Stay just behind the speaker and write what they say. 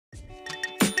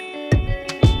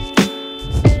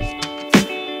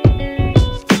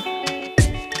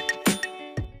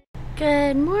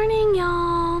Good morning,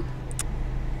 y'all.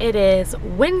 It is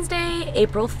Wednesday,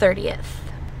 April 30th.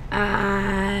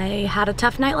 I had a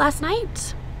tough night last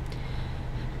night.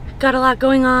 Got a lot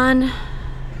going on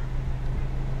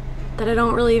that I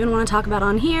don't really even want to talk about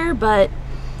on here, but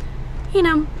you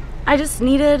know, I just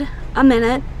needed a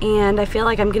minute, and I feel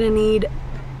like I'm gonna need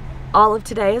all of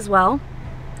today as well.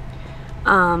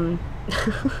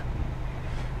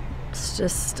 It's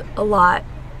just a lot.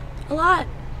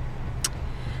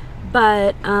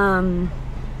 But I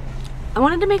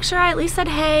wanted to make sure I at least said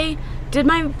hey, did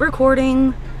my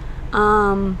recording.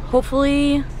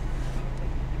 Hopefully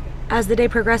as the day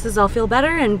progresses I'll feel better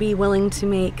and be willing to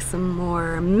make some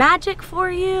more magic for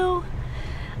you.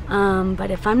 But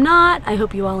if I'm not, I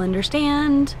hope you all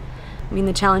understand. I mean,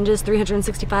 the challenge is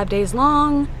 365 days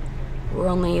long. We're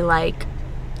only like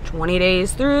 20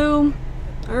 days through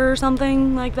or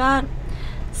something like that.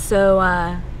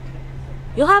 So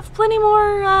you'll have plenty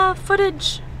more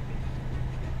footage,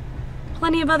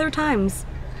 plenty of other times.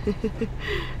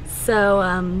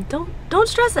 So don't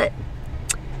stress it.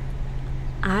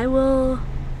 I will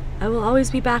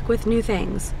always be back with new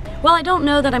things. Well, I don't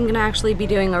know that I'm gonna actually be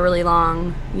doing a really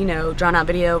long, you know, drawn out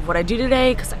video of what I do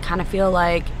today, because I kind of feel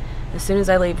like as soon as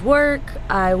I leave work,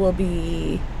 I will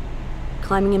be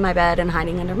climbing in my bed and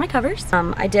hiding under my covers.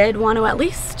 I did want to at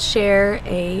least share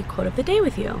a quote of the day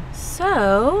with you.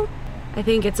 So I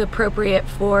think it's appropriate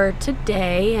for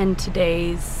today and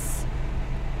today's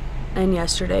and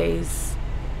yesterday's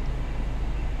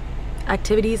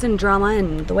activities and drama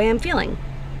and the way I'm feeling.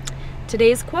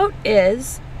 Today's quote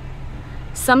is,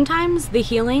 "Sometimes the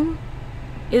healing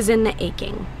is in the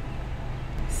aching."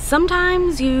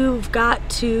 Sometimes you've got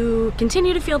to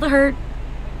continue to feel the hurt,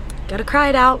 gotta cry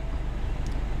it out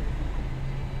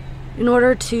in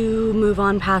order to move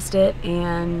on past it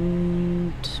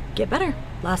and get better.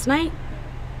 Last night,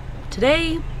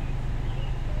 today,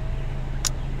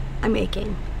 I'm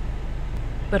aching.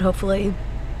 But hopefully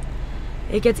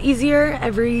it gets easier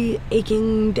every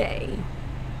aching day.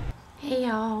 Hey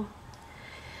y'all.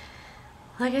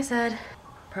 Like I said,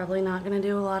 probably not gonna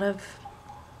do a lot of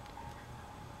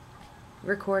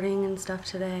recording and stuff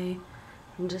today.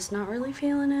 I'm just not really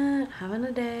feeling it, having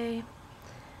a day.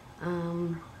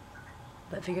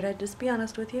 But figured I'd just be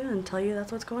honest with you and tell you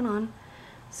that's what's going on.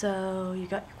 So you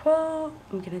got your quote,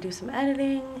 I'm gonna do some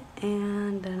editing,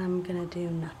 and then I'm gonna do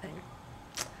nothing.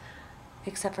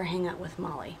 Except for hang out with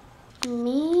Molly.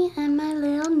 Me and my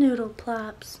little noodle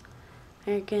plops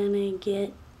are gonna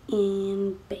get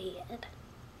in bed.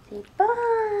 Say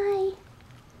bye.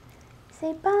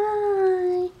 Say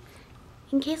bye.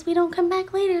 In case we don't come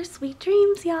back later, sweet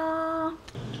dreams, y'all.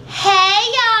 Hey,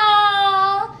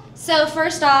 y'all! So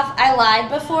first off, I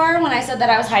lied before when I said that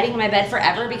I was hiding in my bed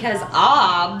forever because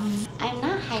I'm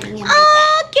not hiding in my bed.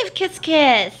 Oh, give kiss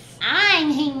kiss. I'm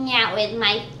hanging out with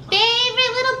my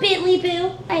favorite little Bentley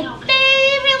boo, my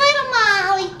favorite little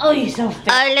Molly. Oh, you're so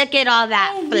fat. Oh, look at all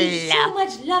that So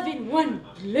much love in one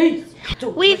place.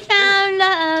 We found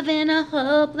love in a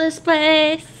hopeless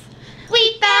place.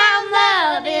 We found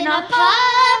love in a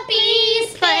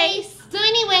puppy's place. So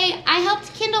anyway, I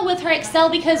helped Kendall with her Excel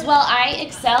because, well, I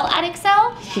excel at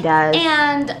Excel. She does.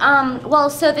 And, well,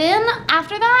 so then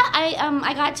after that,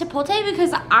 I got Chipotle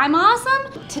because I'm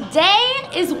awesome. Today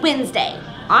is Wednesday.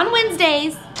 On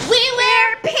Wednesdays, we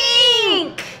wear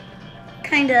pink.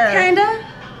 Kinda.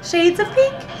 Shades of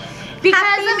pink. Because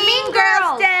Happy of Mean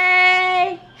Girls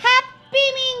Day.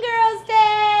 Happy Mean Girls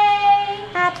Day.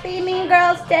 Happy Mean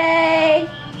Girls Day.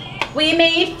 We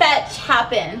made fetch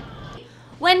happen.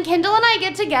 When Kendall and I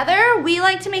get together, we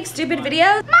like to make stupid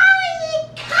videos. Molly,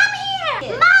 come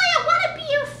here! Molly, I want to be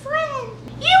your friend.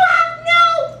 You have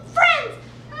no friends.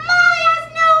 Molly has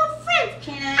no friends.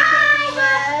 Can I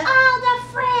have all the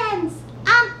friends.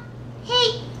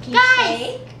 Hey,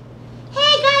 guys.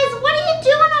 Hey, guys, what are you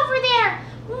doing over there?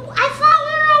 I thought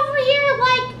we were over here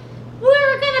like we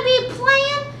were going to be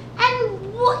playing, and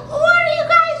what are you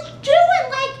guys doing?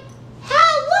 Like,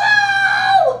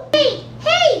 hello!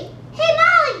 Hey,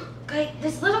 Molly!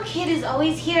 This little kid is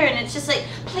always here, and it's just like,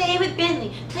 play with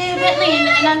Bentley,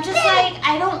 and I'm just like,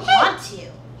 I don't want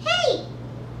to. Hey!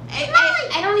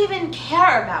 I don't even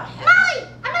care about him. Molly!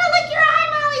 I'm gonna lick your eye,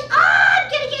 Molly! Oh, I'm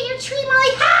gonna get your treat,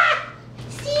 Molly! Ha!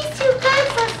 He's too good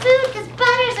for food because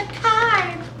butter's a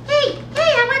carb. Hey,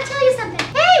 I want to tell you something.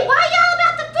 Hey, why yell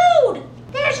about the food?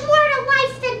 There's more to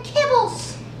life than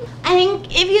kibbles. I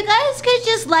think if you guys could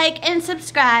just like and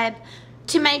subscribe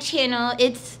to my channel,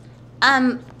 it's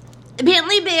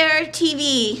Bentley Bear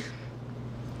TV.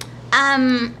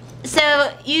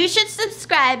 So you should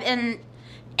subscribe and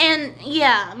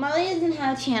yeah, Molly doesn't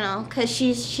have a channel because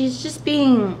she's just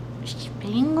being She's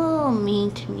being a little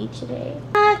mean to me today.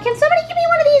 Can somebody give me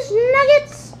one of these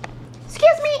nuggets?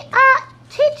 Excuse me,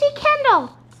 TT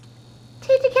Kendall.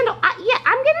 TT Kendall, yeah,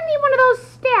 I'm gonna need one of those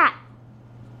stat.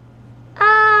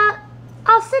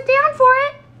 I'll sit down for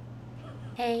it.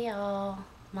 Hey y'all,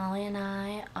 Molly and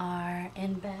I are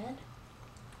in bed.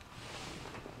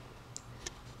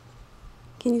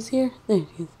 Can you see her? There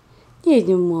she is. There's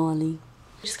your Molly.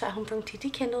 We just got home from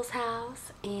TT Kendall's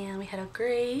house and we had a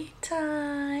great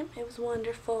time. It was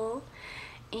wonderful.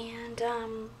 And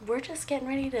we're just getting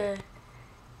ready to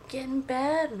get in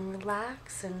bed and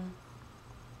relax and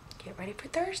get ready for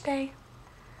Thursday.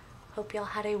 Hope y'all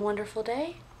had a wonderful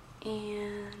day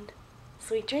and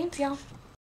sweet dreams, y'all.